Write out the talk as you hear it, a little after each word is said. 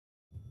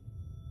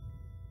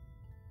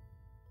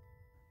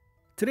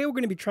Today we're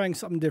going to be trying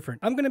something different.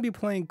 I'm going to be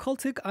playing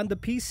CULTIC on the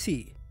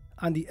PC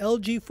on the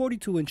LG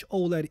 42-inch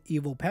OLED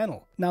Evo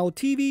panel. Now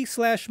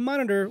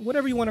TV/monitor,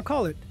 whatever you want to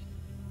call it.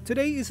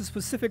 Today is a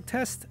specific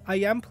test. I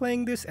am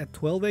playing this at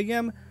 12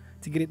 AM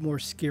to get it more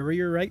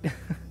scarier, right?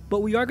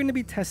 But we are going to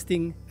be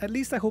testing, at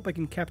least I hope I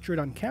can capture it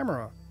on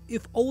camera,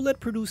 if OLED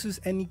produces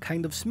any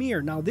kind of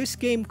smear. Now this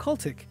game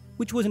CULTIC,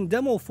 which was in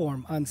demo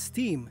form on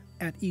Steam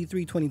at E3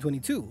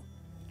 2022,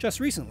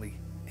 just recently.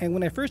 And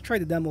when I first tried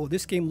the demo,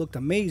 this game looked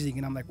amazing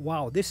and I'm like,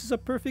 wow, this is a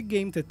perfect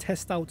game to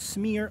test out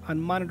smear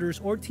on monitors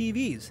or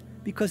TVs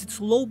because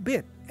it's low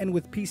bit, and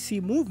with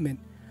PC movement,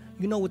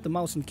 you know, with the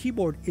mouse and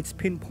keyboard, it's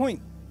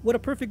pinpoint. What a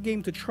perfect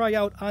game to try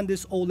out on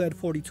this OLED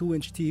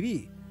 42-inch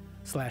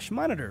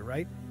TV/monitor,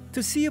 right?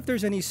 To see if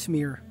there's any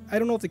smear. I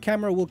don't know if the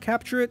camera will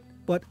capture it,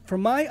 but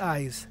from my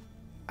eyes,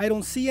 I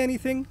don't see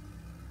anything.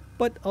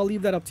 But I'll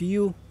leave that up to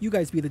you. You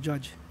guys be the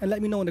judge. And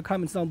let me know in the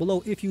comments down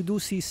below if you do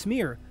see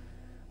smear.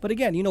 But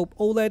again, you know,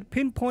 OLED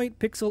pinpoint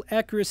pixel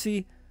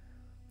accuracy,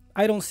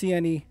 I don't see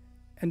any.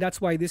 And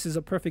that's why this is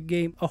a perfect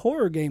game, a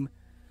horror game,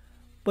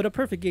 but a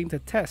perfect game to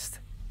test.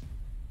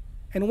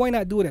 And why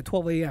not do it at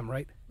 12 AM,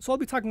 right? So I'll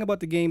be talking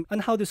about the game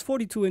and how this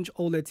 42-inch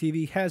OLED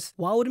TV has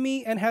wowed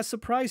me and has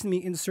surprised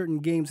me in certain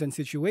games and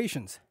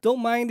situations.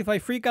 Don't mind if I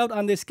freak out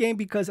on this game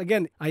because,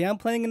 again, I am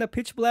playing in a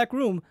pitch black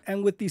room,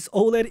 and with these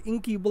OLED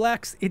inky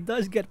blacks, it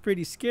does get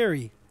pretty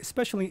scary,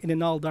 especially in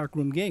an all dark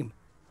room game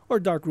or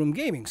dark room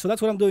gaming. So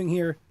that's what I'm doing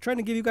here, trying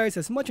to give you guys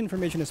as much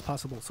information as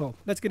possible. So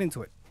let's get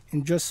into it.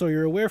 And just so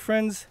you're aware,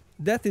 friends,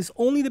 death is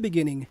only the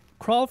beginning.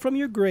 Crawl from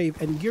your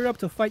grave and gear up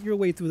to fight your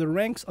way through the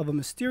ranks of a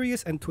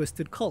mysterious and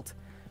twisted cult.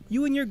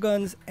 You and your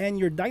guns and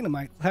your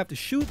dynamite will have to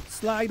shoot,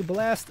 slide,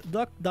 blast,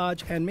 duck,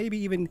 dodge, and maybe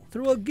even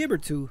throw a gib or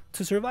two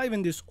to survive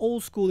in this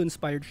old school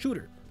inspired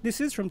shooter.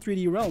 This is from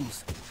 3D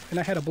Realms, and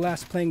I had a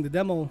blast playing the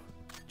demo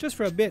just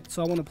for a bit,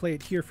 so I want to play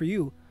it here for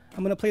you.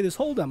 I'm going to play this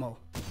whole demo.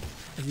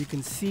 As you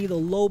can see, the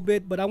low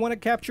bit, but I want to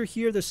capture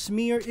here the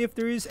smear, if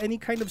there is any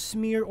kind of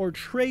smear or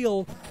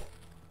trail.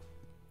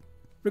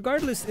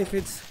 Regardless if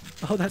it's,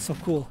 oh, that's so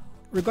cool.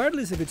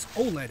 Regardless if it's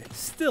OLED,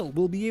 still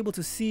we'll be able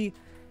to see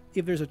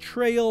if there's a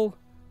trail,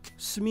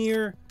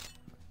 smear,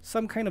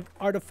 some kind of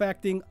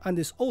artifacting on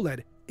this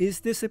OLED. Is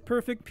this a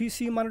perfect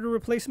PC monitor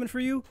replacement for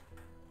you?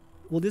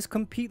 Will this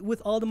compete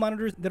with all the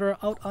monitors that are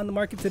out on the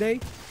market today?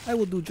 I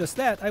will do just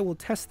that. I will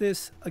test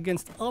this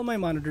against all my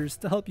monitors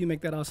to help you make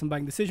that awesome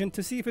buying decision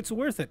to see if it's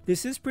worth it.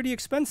 This is pretty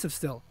expensive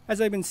still.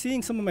 As I've been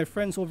seeing some of my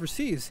friends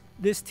overseas,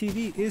 this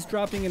TV is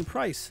dropping in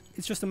price.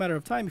 It's just a matter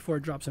of time before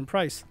it drops in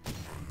price.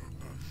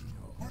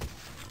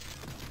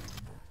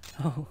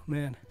 Oh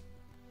man.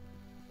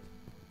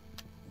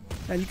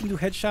 And you can do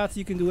headshots,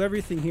 you can do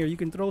everything here. You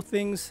can throw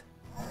things,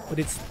 but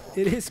it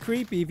is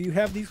creepy. If you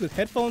have these with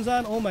headphones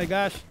on, oh my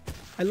gosh.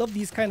 I love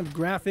these kind of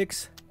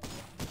graphics.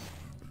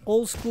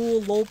 Old school,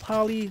 low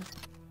poly,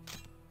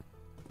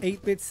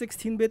 8-bit,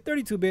 16-bit,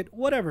 32-bit,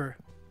 whatever.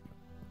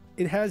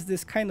 It has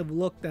this kind of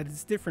look that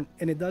is different,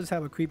 and it does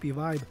have a creepy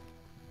vibe.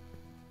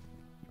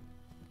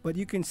 But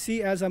you can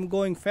see as I'm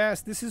going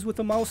fast, this is with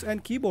a mouse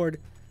and keyboard.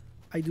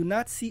 I do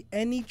not see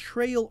any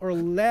trail or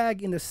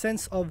lag in the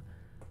sense of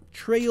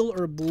trail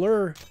or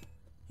blur.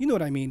 You know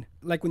what I mean?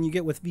 Like when you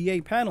get with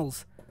VA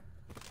panels.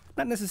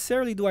 Not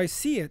necessarily do I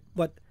see it,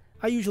 but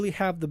I usually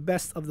have the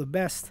best of the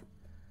best,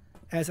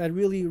 as I'd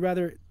really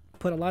rather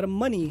put a lot of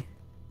money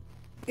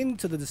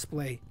into the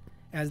display,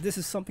 as this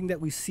is something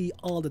that we see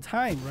all the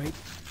time, right?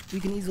 We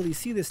can easily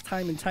see this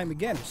time and time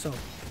again. So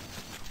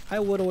I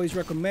would always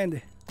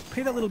recommend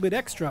pay that little bit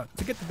extra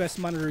to get the best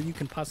monitor you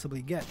can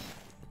possibly get.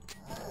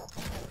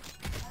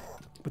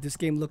 But this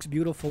game looks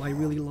beautiful. I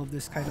really love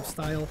this kind of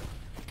style.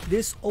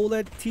 This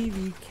OLED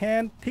TV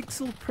can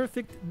pixel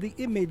perfect the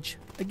image.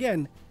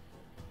 Again,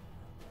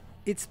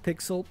 it's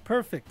pixel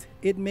perfect.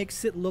 It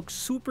makes it look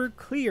super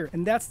clear,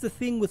 and that's the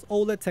thing with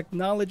OLED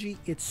technology.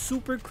 It's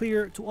super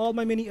clear to all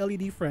my mini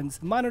LED friends,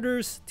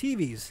 monitors,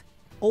 TVs.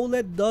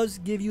 OLED does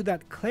give you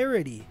that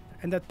clarity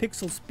and that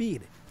pixel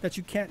speed that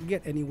you can't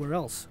get anywhere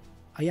else.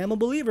 I am a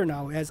believer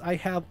now, as I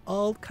have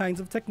all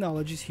kinds of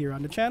technologies here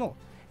on the channel.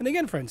 And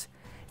again, friends,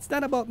 it's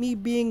not about me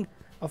being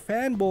a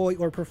fanboy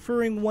or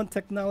preferring one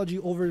technology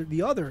over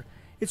the other.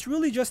 It's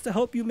really just to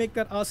help you make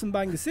that awesome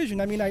buying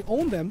decision. I mean, I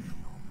own them,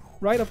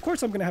 right? Of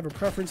course, I'm going to have a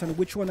preference on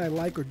which one I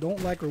like or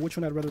don't like, or which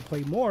one I'd rather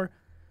play more.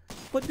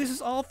 But this is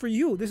all for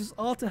you. This is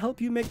all to help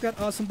you make that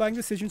awesome buying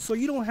decision, so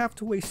you don't have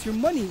to waste your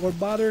money or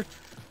bother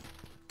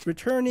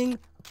returning,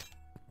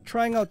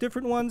 trying out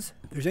different ones.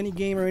 If there's any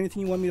game or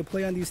anything you want me to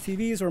play on these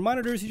TVs or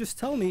monitors, you just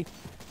tell me.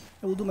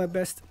 I will do my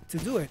best to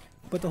do it.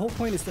 But the whole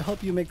point is to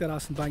help you make that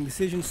awesome buying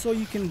decision so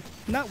you can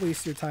not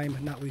waste your time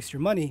and not waste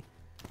your money.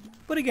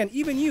 But again,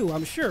 even you,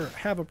 I'm sure,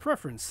 have a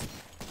preference.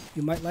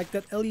 You might like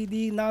that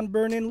LED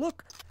non-burn-in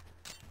look.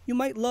 You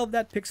might love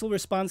that pixel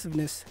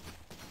responsiveness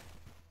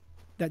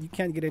that you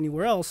can't get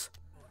anywhere else,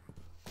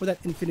 or that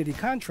infinity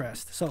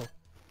contrast.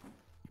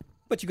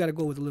 But you got to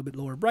go with a little bit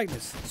lower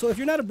brightness. So if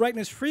you're not a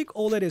brightness freak,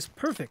 OLED is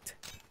perfect.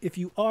 If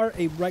you are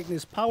a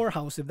brightness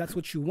powerhouse, if that's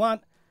what you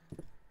want,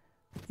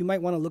 you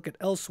might want to look at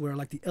elsewhere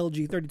like the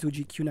LG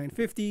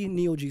 32Q950,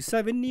 Neo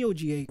G7, Neo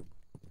G8.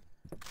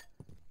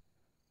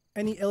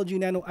 Any LG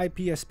Nano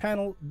IPS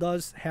panel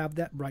does have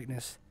that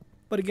brightness.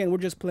 But again, we're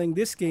just playing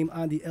this game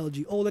on the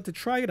LG OLED to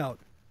try it out.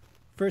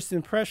 First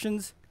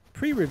impressions,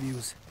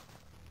 pre-reviews,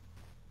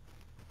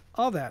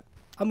 all that.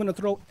 I'm going to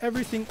throw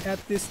everything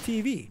at this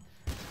TV.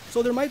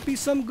 So there might be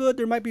some good,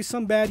 there might be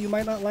some bad. You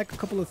might not like a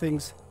couple of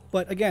things.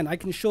 But again, I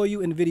can show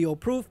you in video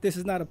proof. This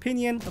is not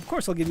opinion. Of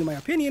course, I'll give you my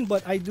opinion,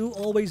 but I do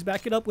always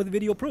back it up with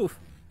video proof.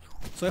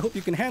 So I hope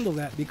you can handle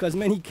that, because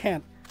many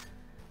can't.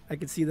 I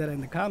can see that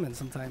in the comments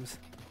sometimes.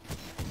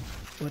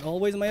 But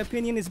always my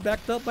opinion is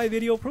backed up by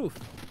video proof.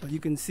 But you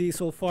can see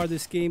so far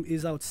this game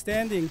is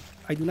outstanding.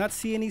 I do not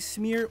see any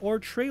smear or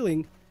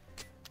trailing.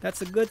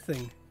 That's a good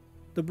thing.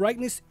 The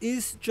brightness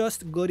is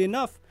just good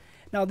enough.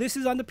 Now this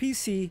is on the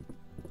PC.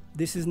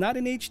 This is not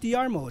in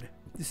HDR mode.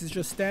 This is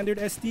just standard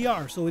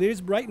SDR, so it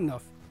is bright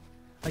enough.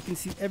 I can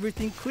see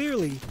everything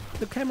clearly.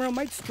 The camera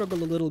might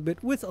struggle a little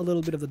bit with a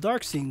little bit of the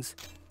dark scenes.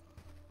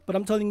 But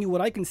I'm telling you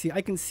what I can see.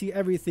 I can see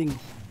everything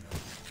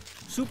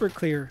super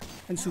clear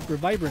and super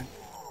vibrant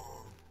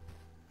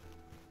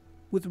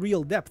with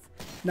real depth.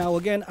 Now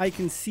again, I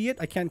can see it.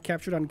 I can't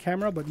capture it on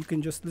camera, but you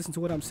can just listen to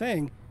what I'm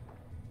saying.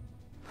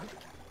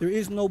 There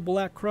is no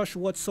black crush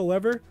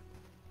whatsoever.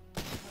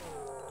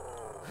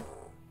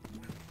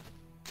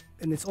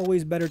 And it's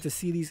always better to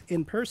see these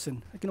in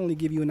person. I can only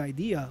give you an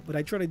idea, but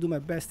I try to do my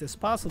best as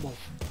possible.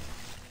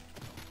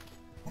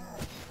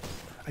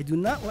 I do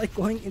not like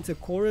going into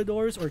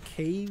corridors or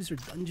caves or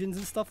dungeons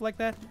and stuff like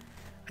that.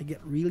 I get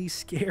really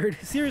scared.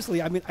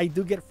 Seriously, I mean, I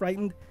do get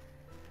frightened.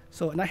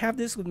 So, and I have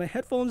this with my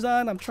headphones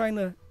on. I'm trying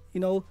to, you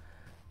know,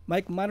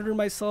 mic monitor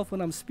myself when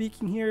I'm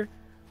speaking here,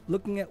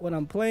 looking at what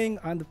I'm playing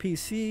on the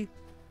PC.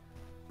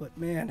 But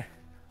man,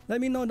 let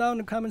me know down in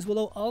the comments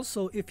below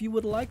also if you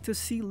would like to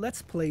see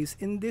Let's Plays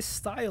in this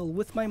style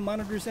with my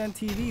monitors and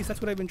TVs. That's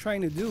what I've been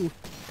trying to do.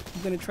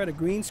 I'm going to try to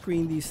green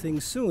screen these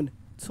things soon.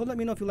 So let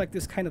me know if you like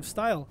this kind of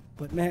style.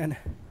 But man,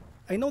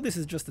 I know this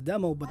is just a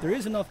demo, but there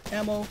is enough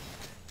ammo.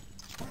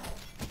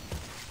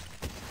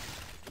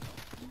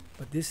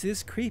 But this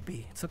is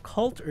creepy. It's a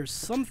cult or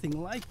something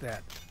like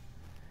that.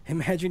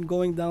 Imagine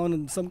going down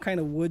in some kind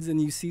of woods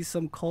and you see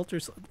some cult or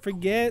something.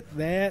 Forget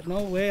that.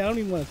 No way. I don't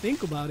even want to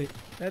think about it.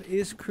 That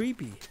is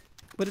creepy.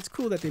 But it's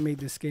cool that they made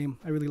this game.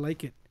 I really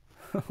like it.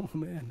 Oh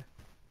man.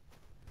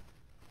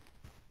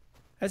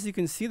 As you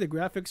can see, the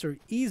graphics are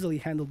easily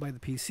handled by the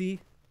PC.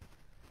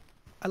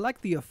 I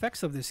like the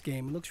effects of this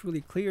game. It looks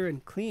really clear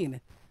and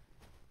clean.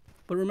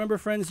 But remember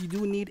friends, you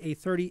do need a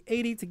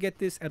 3080 to get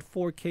this at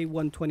 4K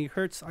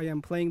 120Hz. I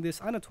am playing this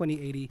on a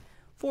 2080,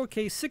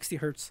 4K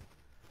 60Hz.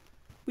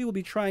 We will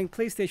be trying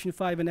PlayStation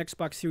 5 and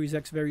Xbox Series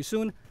X very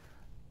soon.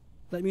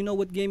 Let me know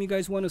what game you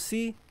guys want to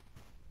see.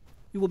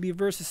 We will be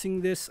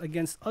versusing this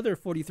against other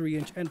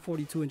 43-inch and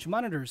 42-inch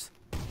monitors,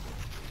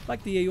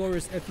 like the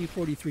Aorus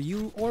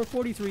FV43U or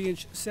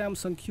 43-inch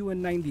Samsung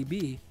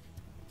QN90B,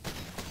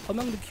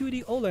 among the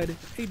QD-OLED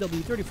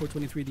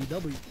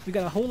AW2720HF. We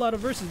got a whole lot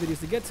of versus videos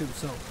to get to,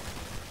 so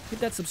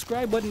hit that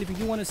subscribe button if you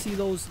do want to see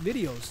those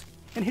videos.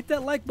 And hit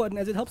that like button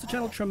as it helps the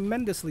channel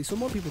tremendously so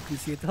more people can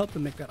see it to help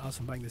them make that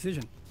awesome buying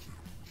decision.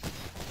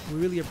 We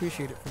really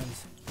appreciate it,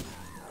 friends.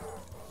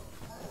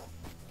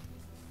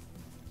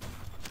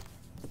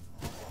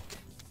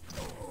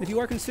 If you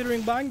are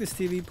considering buying this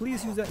TV,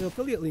 please use that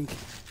affiliate link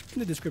in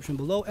the description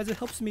below as it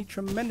helps me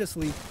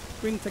tremendously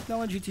bring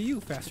technology to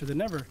you faster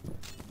than ever.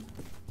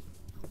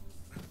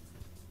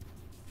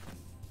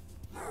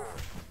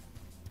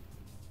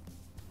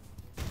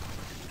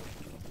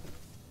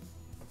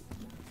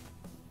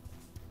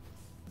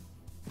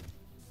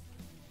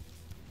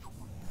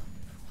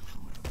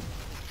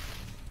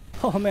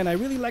 Oh man, I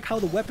really like how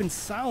the weapons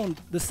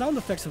sound. The sound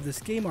effects of this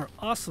game are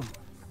awesome.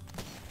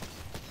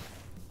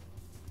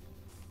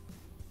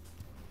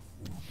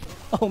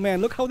 Oh man,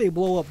 look how they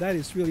blow up. That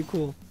is really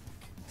cool.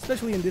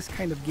 Especially in this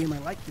kind of game. I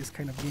like this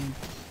kind of game.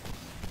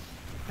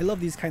 I love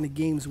these kind of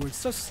games where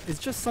it's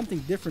just something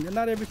different and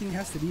not everything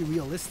has to be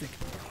realistic.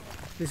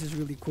 This is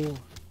really cool.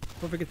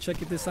 Don't forget to check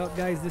this out,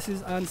 guys. This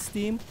is on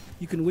Steam.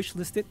 You can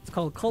wishlist it. It's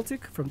called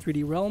CULTIC from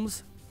 3D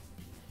Realms.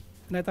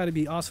 And I thought it'd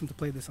be awesome to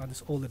play this on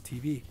this OLED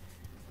TV.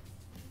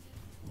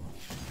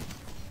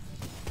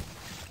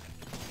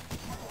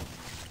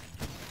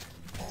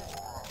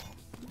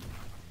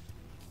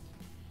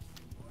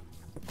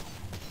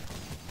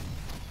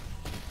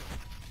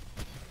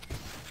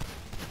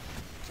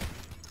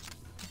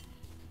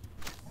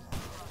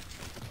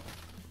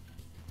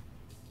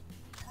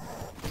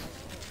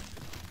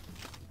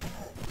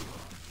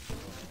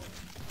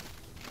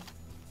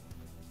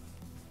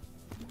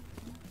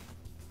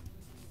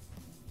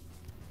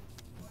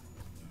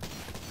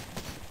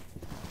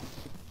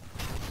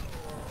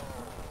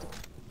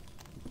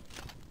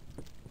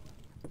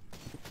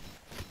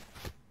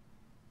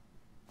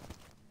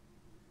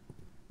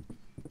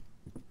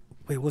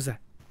 Wait, what was that?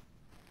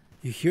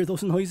 You hear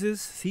those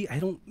noises? See,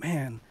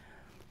 man,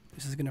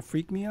 this is gonna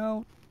freak me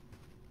out.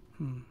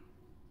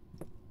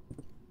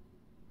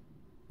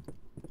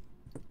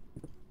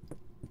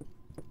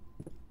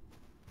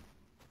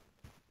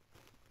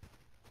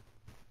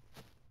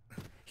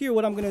 Here,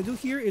 what I'm going to do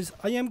here is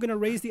I am going to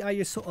raise the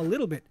ISO a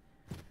little bit,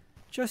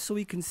 just so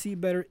we can see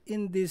better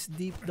in this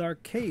deep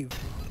dark cave.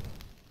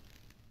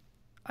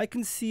 I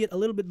can see it a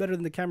little bit better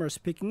than the camera is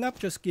picking up,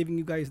 just giving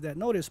you guys that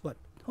notice, but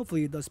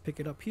hopefully it does pick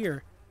it up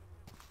here.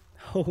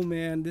 Oh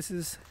man, this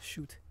is,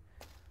 shoot.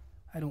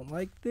 I don't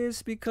like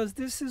this because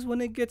this is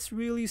when it gets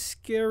really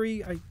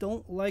scary. I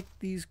don't like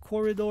these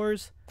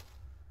corridors,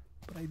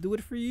 but I do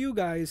it for you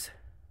guys.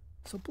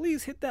 So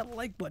please hit that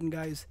like button,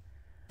 guys.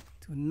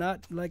 Do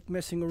not like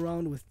messing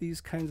around with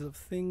these kinds of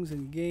things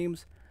in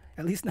games.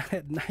 At least not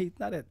at night,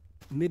 not at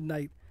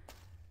midnight.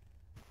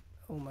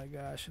 Oh my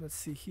gosh, let's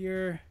see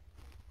here.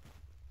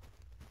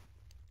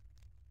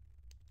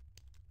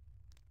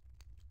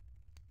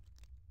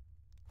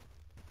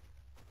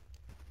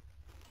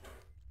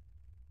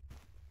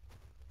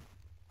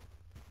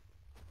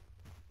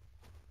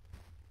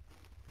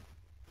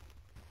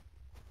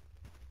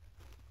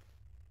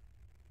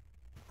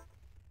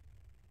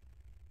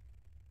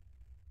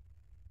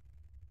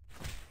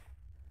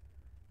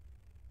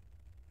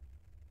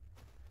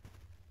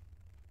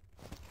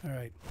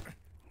 Alright,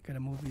 gotta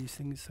move these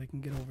things so I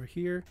can get over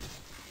here.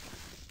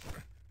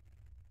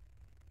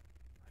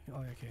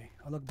 Oh, okay.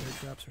 I'll look bear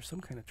traps or some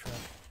kind of trap.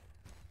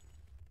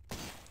 Oh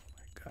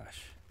my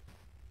gosh.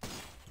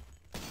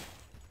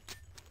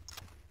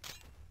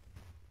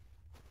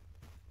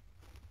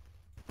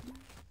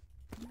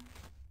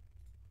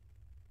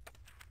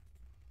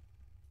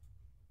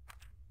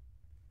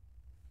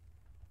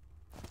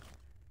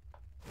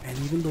 And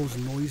even those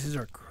noises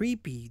are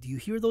creepy. Do you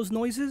hear those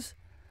noises?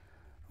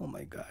 Oh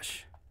my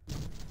gosh.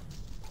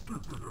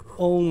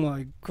 Oh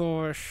my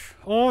gosh.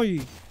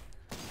 Oi!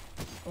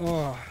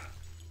 Oh.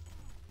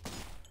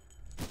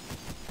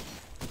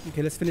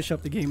 Okay, let's finish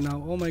up the game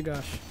now. Oh my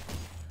gosh.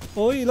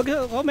 Oi, look at,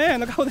 oh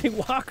man, look how they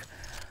walk.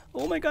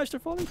 Oh my gosh,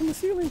 they're falling from the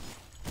ceiling.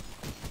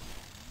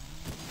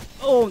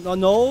 Oh,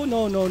 no.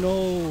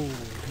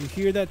 You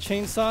hear that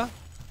chainsaw?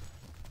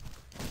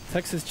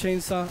 Texas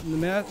chainsaw.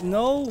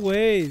 No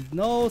way.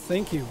 No,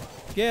 thank you.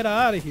 Get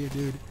out of here,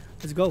 dude.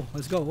 Let's go.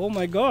 Let's go. Oh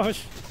my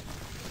gosh.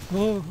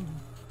 Oh.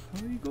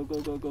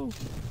 Go.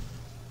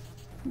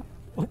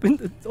 Open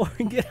the door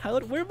and get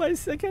out. Where am I?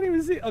 I can't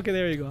even see. Okay,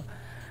 there you go.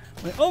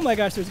 Oh my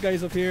gosh, there's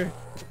guys up here.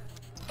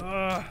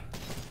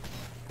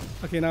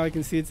 Okay, now I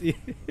can see it's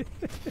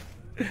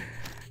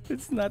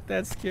it's not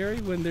that scary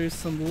when there's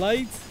some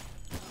light.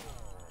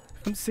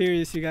 I'm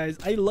serious, you guys.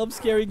 I love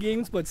scary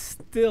games, but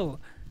still,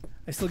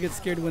 I still get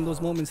scared when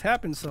those moments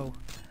happen, so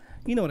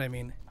you know what I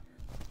mean.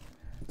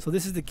 So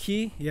this is the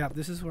key. Yeah,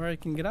 this is where I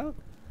can get out.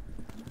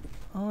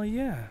 Oh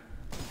yeah.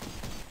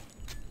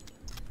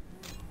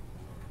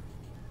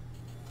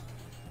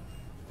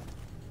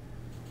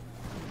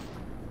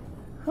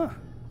 Huh.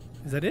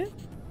 Is that it?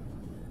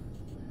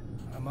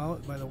 I'm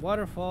out by the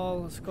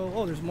waterfall. Let's go.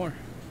 Oh, there's more.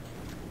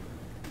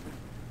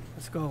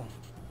 Let's go.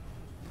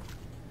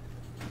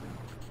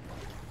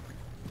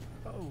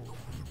 Oh.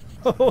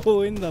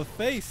 Oh, in the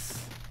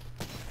face.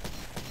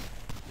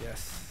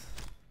 Yes.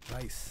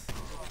 Nice.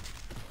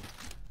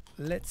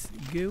 Let's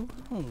go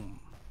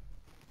home.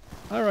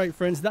 Alright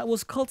friends, that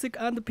was CULTIC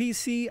on the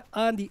PC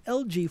on the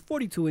LG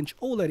 42-inch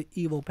OLED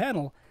Evo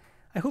panel.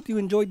 I hope you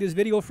enjoyed this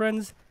video,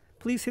 friends.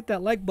 Please hit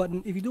that like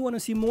button if you do want to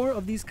see more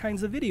of these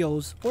kinds of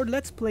videos or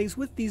let's plays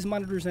with these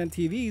monitors and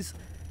TVs.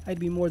 I'd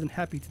be more than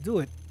happy to do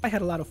it. I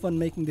had a lot of fun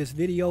making this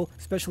video,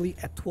 especially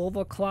at 12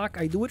 o'clock.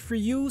 I do it for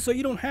you so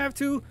you don't have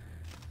to.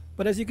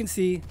 But as you can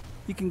see,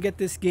 you can get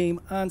this game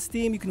on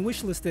Steam, you can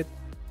wishlist it,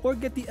 or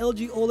get the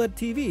LG OLED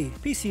TV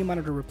PC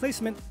monitor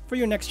replacement for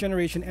your next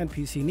generation and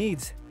PC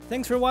needs.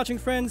 Thanks for watching,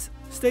 friends.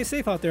 Stay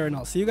safe out there and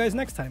I'll see you guys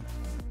next time.